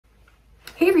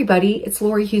Hey everybody, it's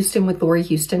Lori Houston with Lori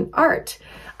Houston Art.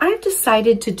 I've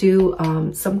decided to do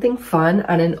something fun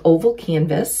on an oval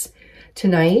canvas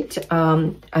tonight,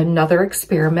 another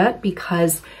experiment,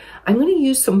 because I'm going to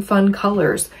use some fun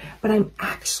colors, but I'm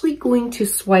actually going to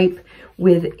swipe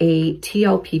with a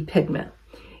TLP pigment.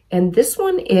 And this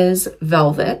one is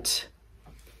Velvet,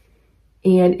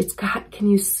 and it's got, can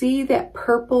you see that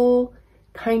purple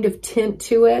kind of tint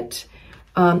to it?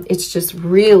 It's just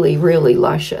really, really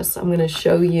luscious. I'm going to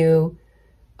show you.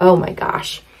 Oh my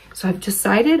gosh. So I've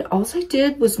decided all I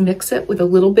did was mix it with a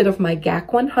little bit of my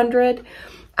GAC 100.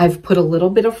 I've put a little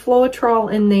bit of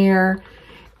Floetrol in there,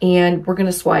 and we're going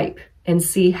to swipe and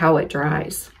see how it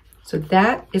dries. So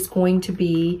that is going to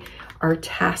be our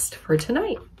test for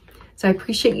tonight. So I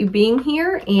appreciate you being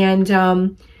here,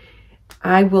 and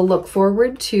I will look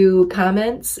forward to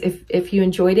comments. If you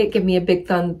enjoyed it, give me a big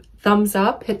thumbs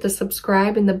up, hit the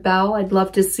subscribe and the bell. I'd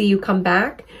love to see you come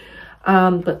back.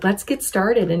 But let's get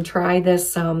started and try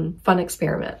this fun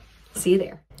experiment. See you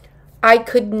there. I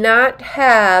could not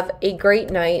have a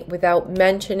great night without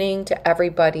mentioning to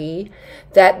everybody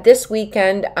that this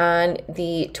weekend on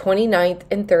the 29th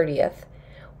and 30th,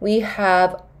 we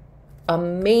have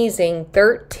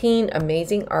 13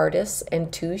 amazing artists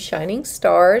and 2 shining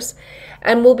stars,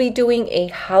 and we'll be doing a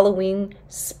Halloween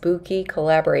spooky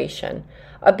collaboration.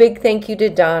 A big thank you to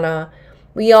Donna.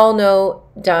 We all know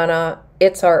Donna.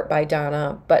 It's art by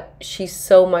Donna, but she's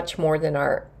so much more than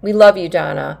art. We love you,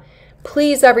 Donna.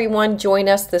 Please, everyone, join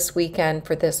us this weekend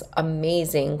for this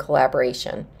amazing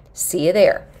collaboration. See you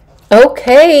there.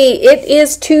 Okay, it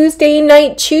is Tuesday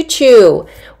night choo-choo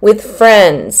with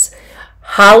friends.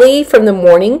 Holly from the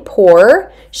Morning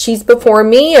Pour. She's before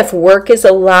me if work is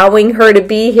allowing her to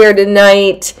be here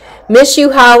tonight. Miss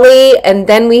you, Holly. And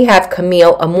then we have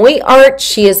Camile Amoy Art.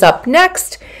 She is up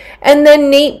next. And then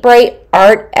Nate Bright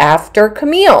Art after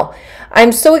Camille.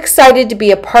 I'm so excited to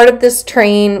be a part of this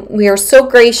train. We are so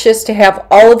gracious to have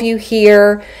all of you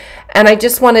here. And I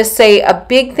just want to say a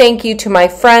big thank you to my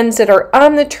friends that are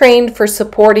on the train for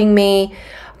supporting me,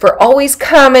 for always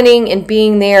commenting and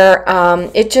being there.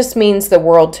 It just means the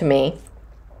world to me.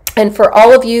 And for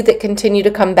all of you that continue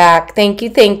to come back, thank you,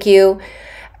 thank you.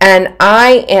 And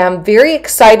I am very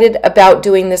excited about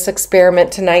doing this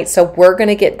experiment tonight, so we're going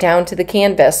to get down to the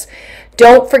canvas.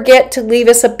 Don't forget to leave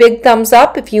us a big thumbs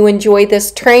up if you enjoy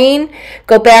this train.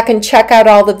 Go back and check out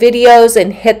all the videos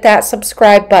and hit that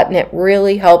subscribe button. It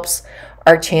really helps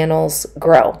our channels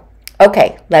grow.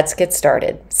 Okay, let's get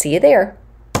started. See you there.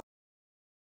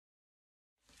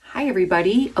 Hi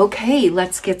everybody. Okay,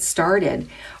 let's get started.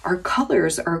 Our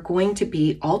colors are going to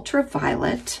be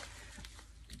ultraviolet,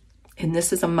 and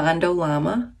this is a Mondo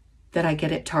Llama that I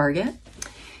get at Target.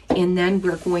 And then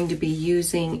we're going to be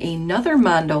using another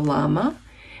Mondo Llama,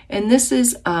 and this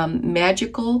is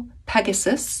Magical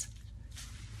Pegasus.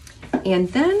 And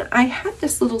then I had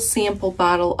this little sample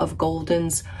bottle of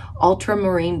Golden's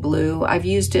Ultramarine Blue. I've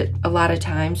used it a lot of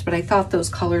times, but I thought those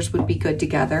colors would be good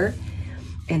together.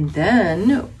 And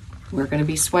then we're going to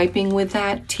be swiping with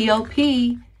that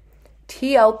TLP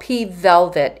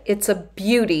Velvet. It's a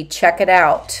beauty. Check it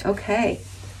out. Okay,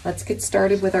 let's get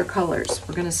started with our colors.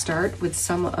 We're going to start with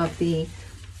some of the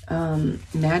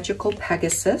Magical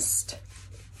Pegasus.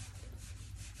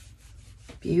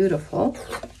 Beautiful.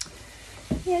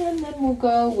 And then we'll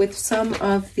go with some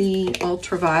of the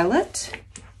Ultraviolet.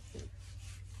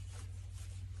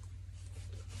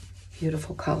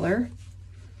 Beautiful color.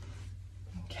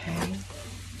 Okay.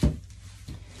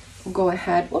 We'll go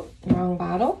ahead, whoop, wrong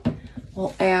bottle.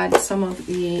 We'll add some of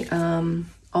the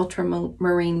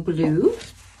Ultramarine Blue.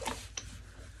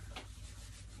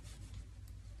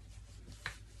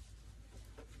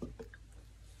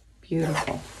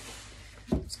 Beautiful.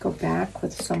 Let's go back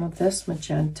with some of this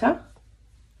Magenta.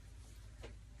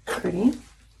 Pretty.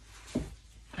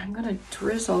 I'm going to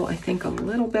drizzle, I think, a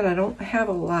little bit. I don't have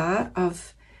a lot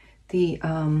of the,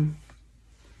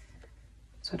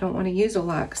 so I don't want to use a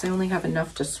lot because I only have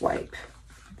enough to swipe.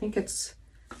 I think it's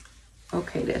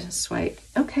okay to swipe.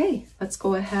 Okay, let's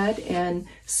go ahead and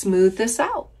smooth this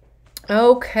out.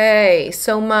 Okay,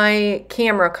 so my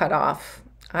camera cut off.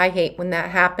 I hate when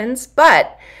that happens,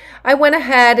 but I went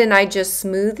ahead and I just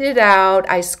smoothed it out.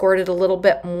 I squirted a little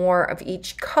bit more of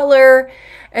each color,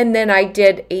 and then I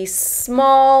did a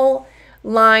small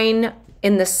line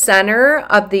in the center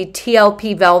of the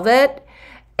TLP Velvet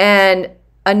and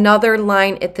another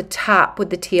line at the top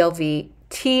with the TLP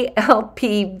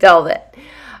Velvet.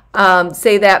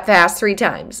 Say that fast 3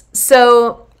 times.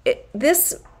 So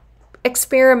this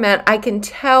experiment, I can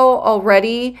tell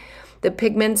already the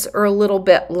pigments are a little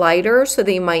bit lighter, so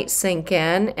they might sink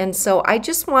in. And so I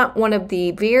just want one of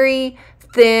the very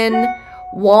thin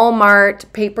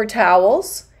Walmart paper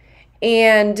towels,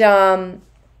 and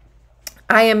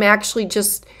I am actually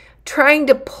just trying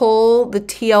to pull the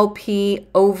TLP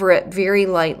over it very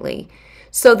lightly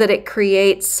so that it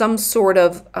creates some sort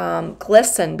of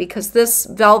glisten, because this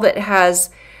velvet has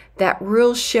that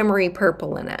real shimmery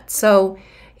purple in it. So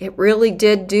it really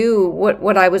did do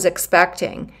what I was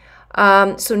expecting.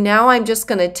 So now I'm just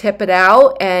going to tip it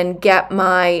out and get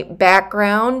my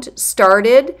background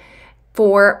started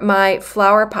for my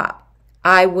flower pot.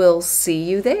 I will see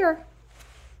you there.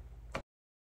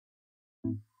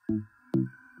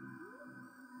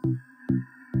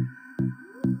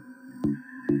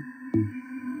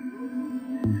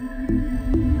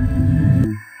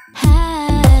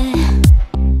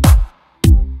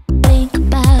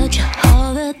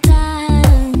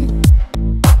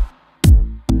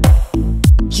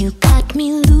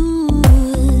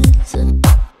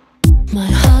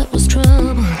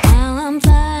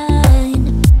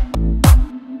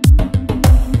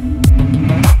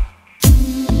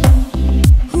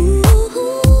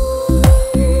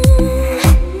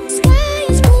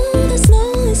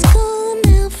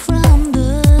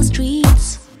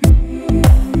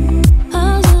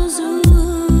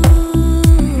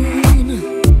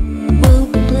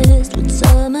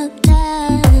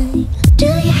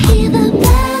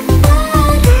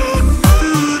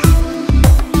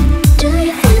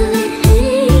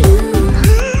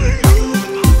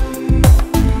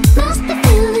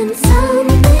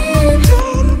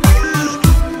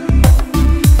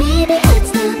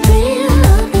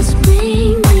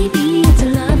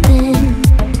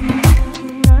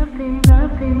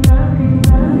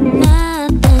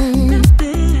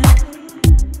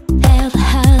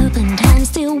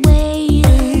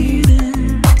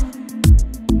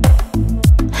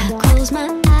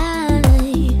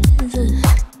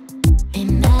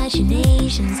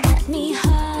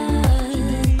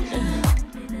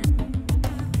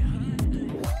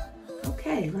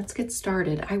 Let's get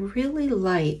started. I really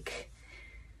like,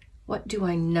 what do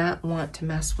I not want to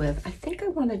mess with? I think I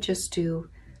want to just do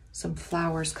some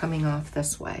flowers coming off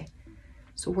this way.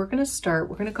 So we're going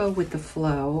to go with the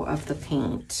flow of the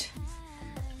paint.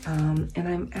 And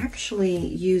I'm actually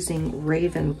using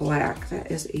Raven Black.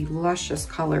 That is a luscious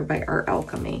color by Art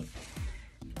Alchemy.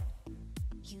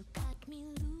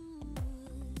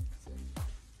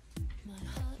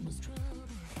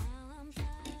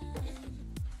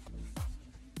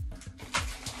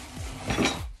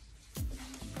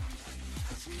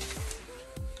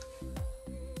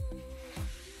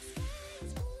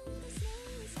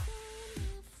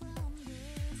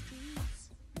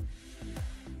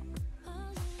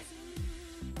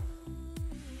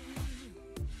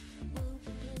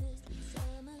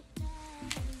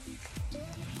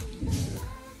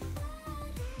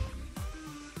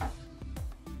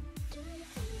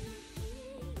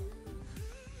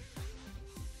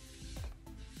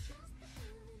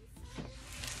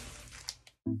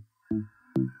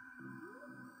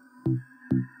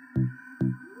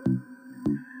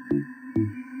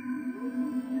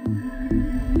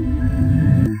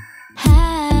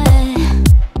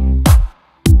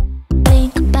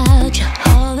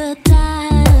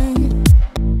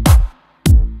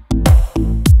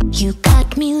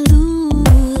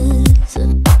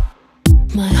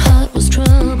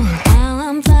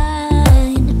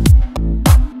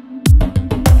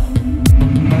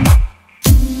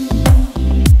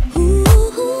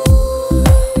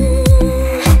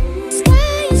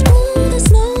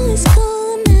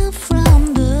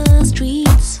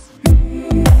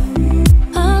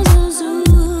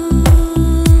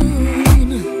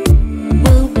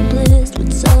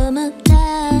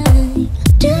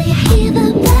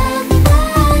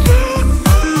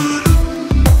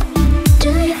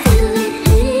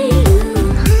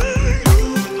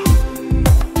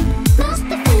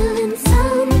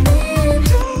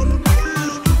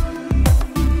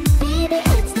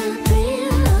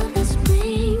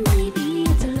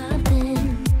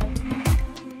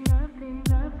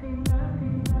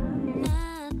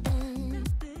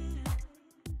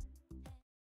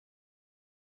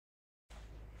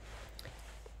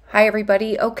 Hi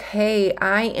everybody. Okay,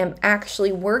 I am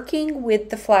actually working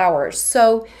with the flowers.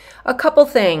 So a couple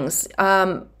things.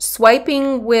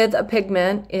 Swiping with a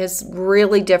pigment is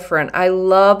really different. I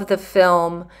love the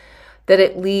film that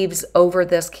it leaves over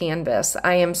this canvas.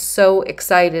 I am so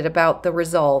excited about the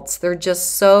results. They're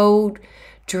just so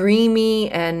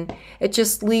dreamy and it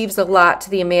just leaves a lot to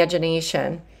the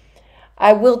imagination.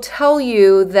 I will tell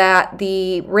you that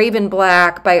the Raven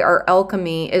Black by Art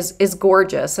Alchemy is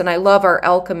gorgeous, and I love Art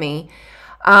Alchemy.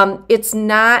 It's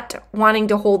not wanting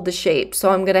to hold the shape, so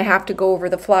I'm going to have to go over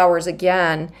the flowers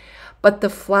again. but the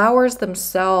flowers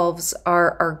themselves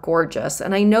are gorgeous.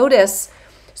 And I notice,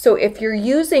 so if you're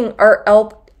using Art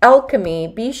Alchemy,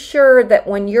 be sure that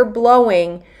when you're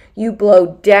blowing, you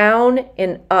blow down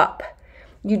and up.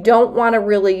 You don't want to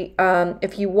really,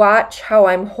 if you watch how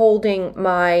I'm holding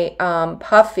my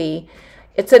puffy,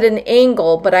 it's at an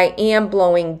angle, but I am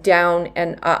blowing down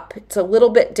and up. It's a little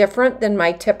bit different than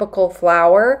my typical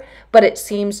flower, but it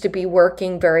seems to be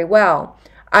working very well.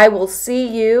 I will see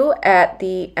you at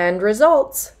the end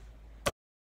results.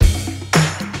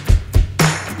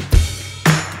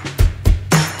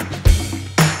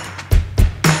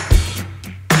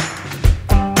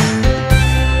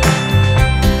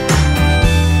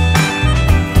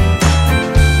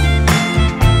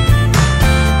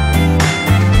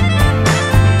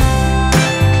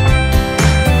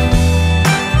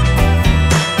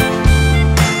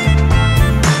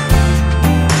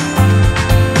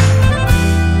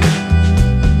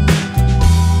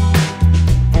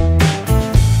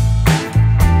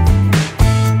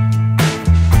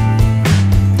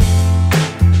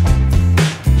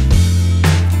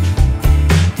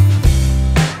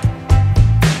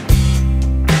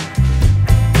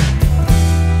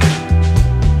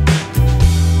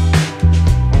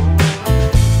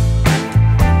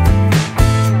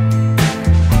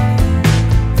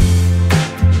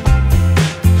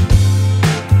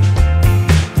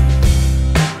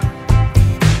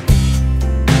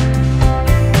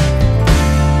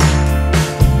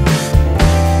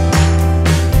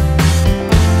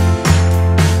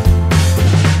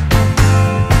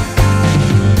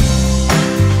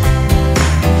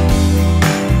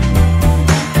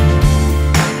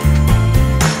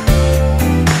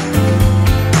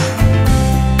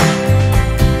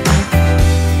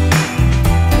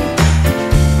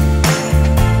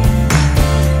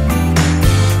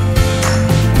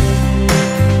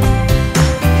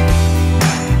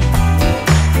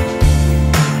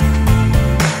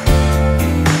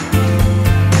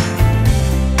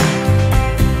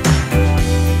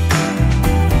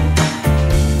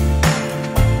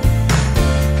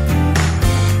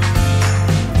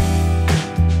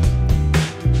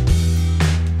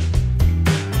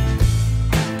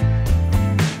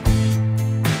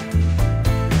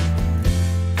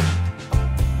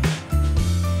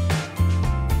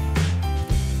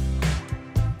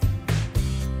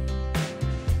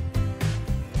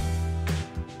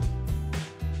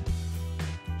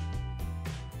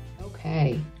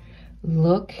 Okay,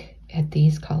 look at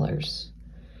these colors.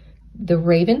 The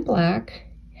Raven Black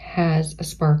has a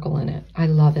sparkle in it. I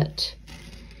love it.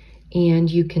 And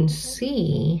you can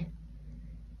see,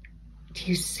 do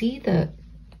you see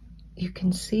you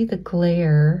can see the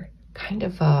glare, kind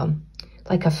of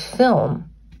like a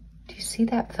film. Do you see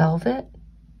that velvet?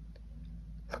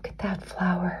 Look at that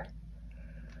flower.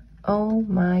 Oh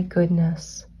my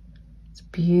goodness. It's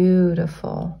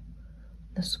beautiful.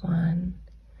 This one.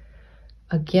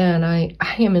 Again, I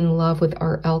am in love with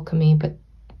Art Alchemy, but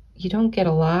you don't get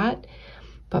a lot.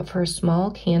 But for a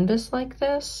small canvas like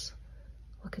this,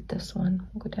 look at this one.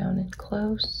 We'll go down and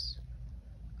close.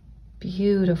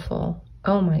 Beautiful.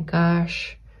 Oh my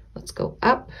gosh. Let's go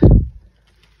up.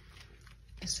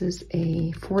 This is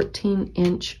a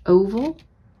 14-inch oval.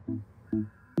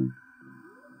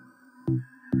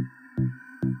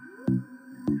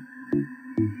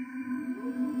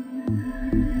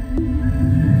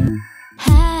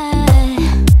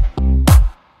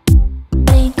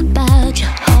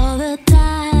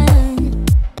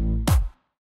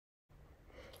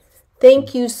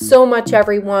 Thank you so much,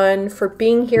 everyone, for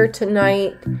being here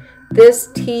tonight. This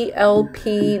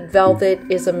TLP velvet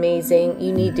is amazing.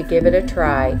 You need to give it a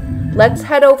try. Let's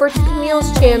head over to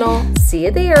Camile's channel. See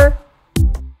you there.